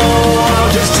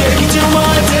 I'll just take you to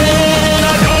my den.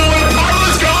 I know where the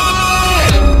power's gone.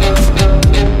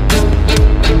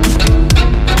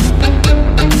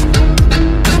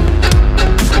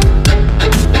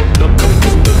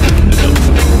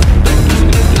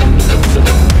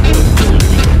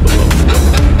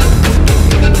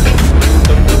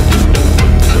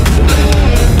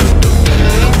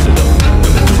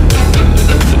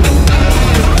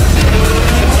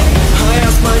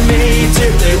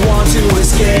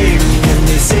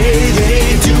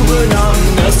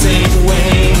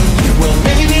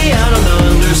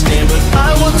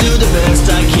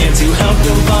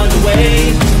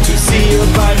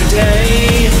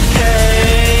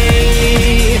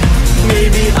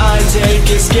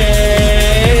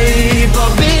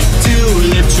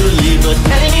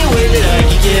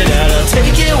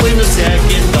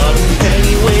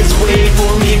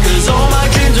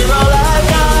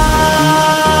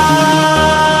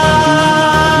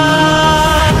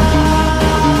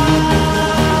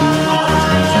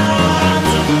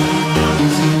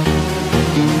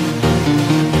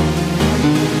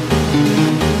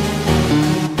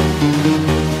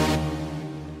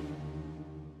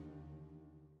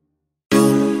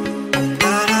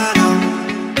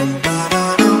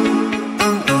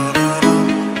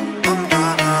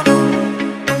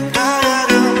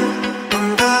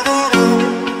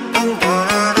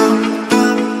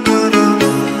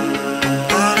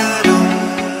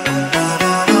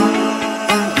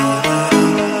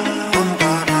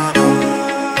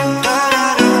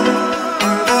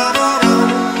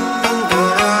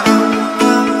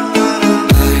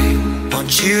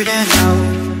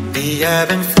 ebb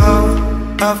and flow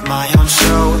of my own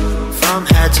show, from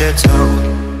head to toe.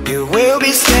 You will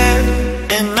be scared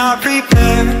and not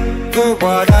prepared for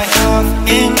what I have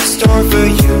in store for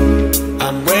you.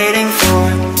 I'm waiting for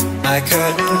my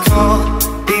curtain call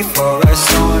before I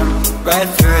storm right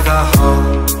through the hall.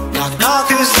 Knock, knock,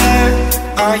 who's there?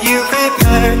 Are you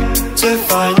prepared to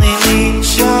finally meet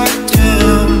your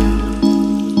doom?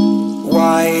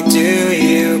 Why do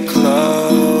you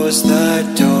close the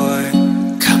door?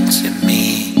 Come to me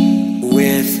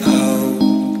with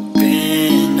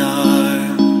open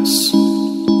arms.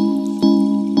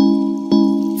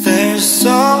 There's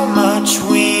so much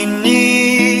we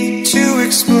need to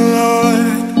explore.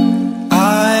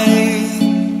 I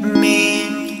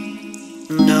mean,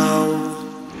 no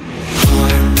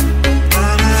harm.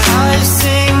 I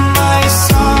sing my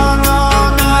song all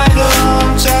night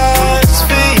long just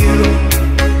for you.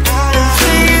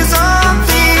 Please, oh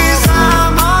please,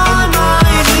 I'm on my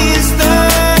knees,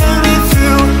 let me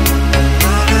through.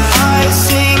 I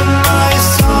sing my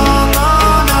song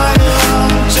all night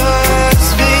long just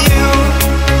for you.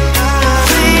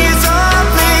 Please, oh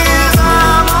please,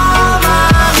 I'm on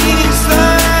my knees,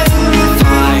 let me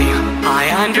through. I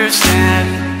understand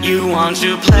you want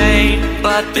to play,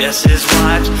 but this is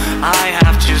what I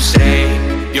have to say.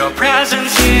 Your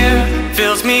presence here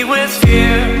fills me with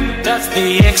fear. That's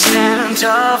the extent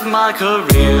of my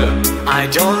career. I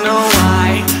don't know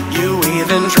why you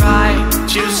even try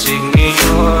to sing me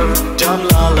your dumb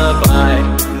lullaby.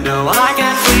 No, I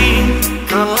can't flee.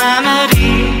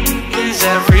 Calamity is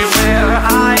everywhere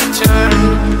I turn.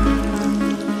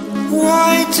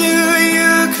 Why do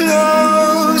you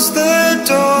close the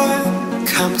door?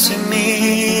 Come to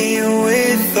me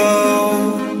with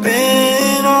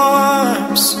open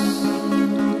arms.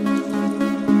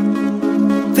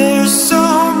 There's so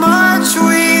much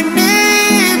we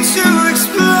need to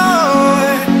explore.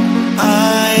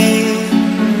 I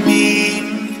mean,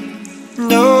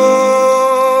 no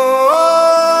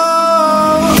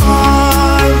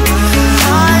harm.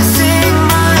 I sing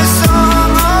my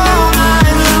song all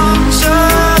night long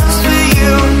just for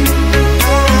you.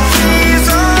 Please,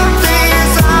 oh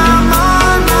please, I'm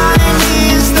on my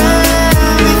knees,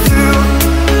 let me through.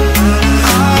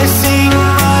 I sing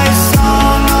my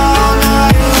song all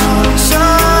night long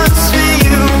just for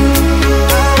you.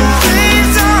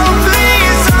 Please, oh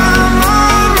please, I'm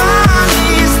on my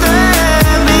knees,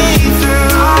 let me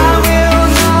through. I will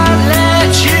not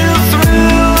let you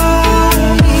through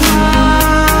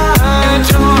my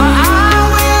door. I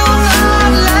will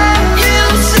not let you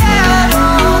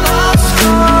settle the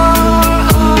score.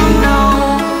 Oh no,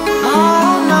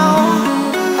 oh no,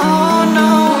 oh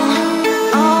no,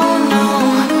 oh no.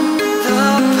 The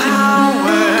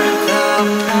power, the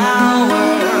power,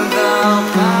 the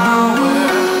power.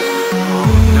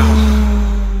 Oh no.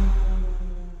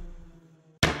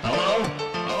 Hello?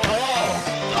 Oh, hello.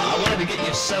 I wanted to get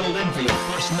you settled in for your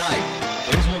first night.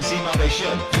 Things won't seem how they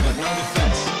should. You got no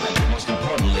defense, and most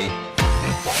importantly,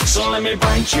 So let me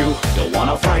bite you, don't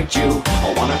wanna fight you.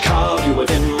 I wanna carve you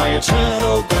within my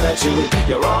eternal gratitude.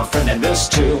 You're our friend in this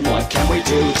too, what can we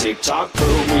do? Tick-tock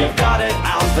boom, we have got it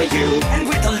out for you. And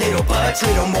with a little buzz,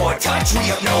 little more touch, we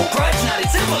have no grudge, not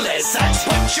as simple as such.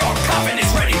 But your coffin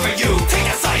is ready for you. Take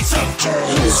a slice of turn.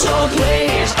 So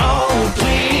please, oh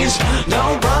please,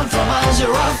 don't run from us,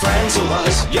 you're a friend to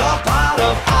us. You're part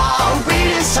of our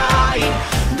redesign,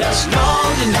 there's no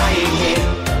denying it.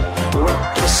 We're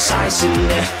precise in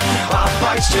it, our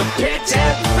bites to pit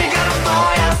it. We got a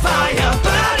fire, fire,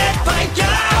 burn it for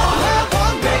you. We're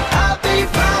one big happy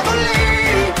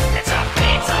family. It's a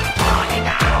pizza party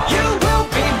now. You will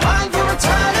be mine for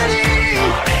eternity.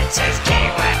 Or it just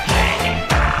keep it hanging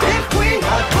down. If we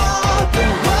had more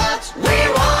than what we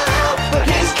want out, but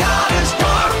his God is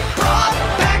brought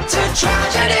back to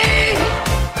tragedy.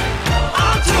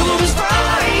 Our doom's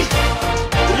bright,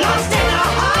 lost in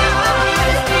our heart.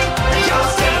 You're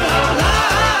still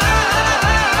alive,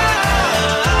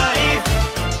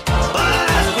 but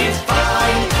as we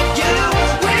find you,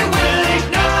 we will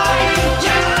ignite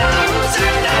you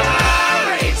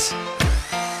tonight.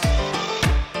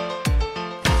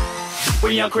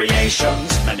 We are creations,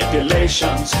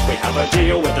 manipulations. We have a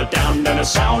deal with the damned and a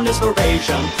sound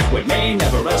inspiration. We may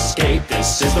never escape,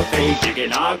 this is the fate.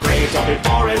 Digging our graves up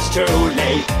before it's too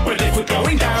late. but if we're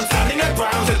going down, standing our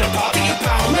ground at the party of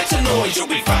pound, make a noise, you'll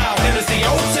be found. And as the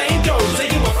old saying goes,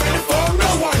 that you were afraid for,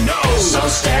 no one knows. So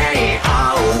stay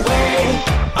away,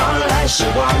 unless you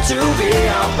want to be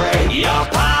our prey. You're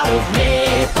part of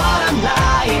me, bottom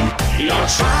line. You're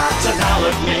trapped and I'll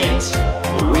admit,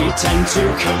 we tend to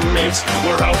commit.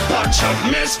 We're a bunch of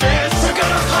misfits. We're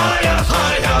gonna fire,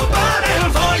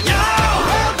 burning for you.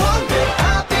 We're one big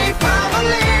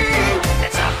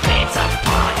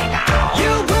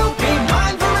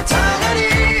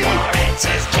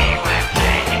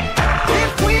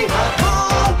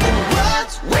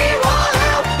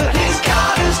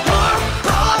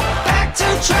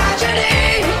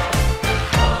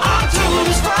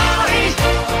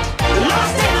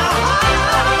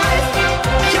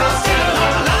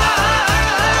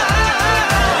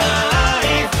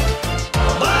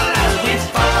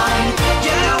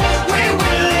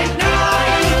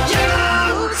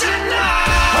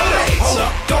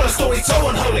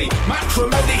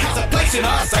increasing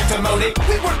our sanctimony.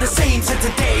 We weren't the same since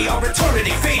the day our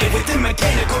eternity faded within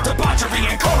mechanical debauchery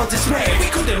and carnal dismay. We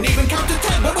couldn't even count to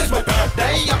 10, but was my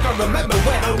birthday? I can remember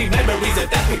when only memories of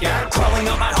death began. Crawling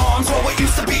up my arms, well, what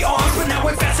used to be arms, but now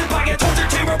infested by a torture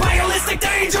chamber, by holistic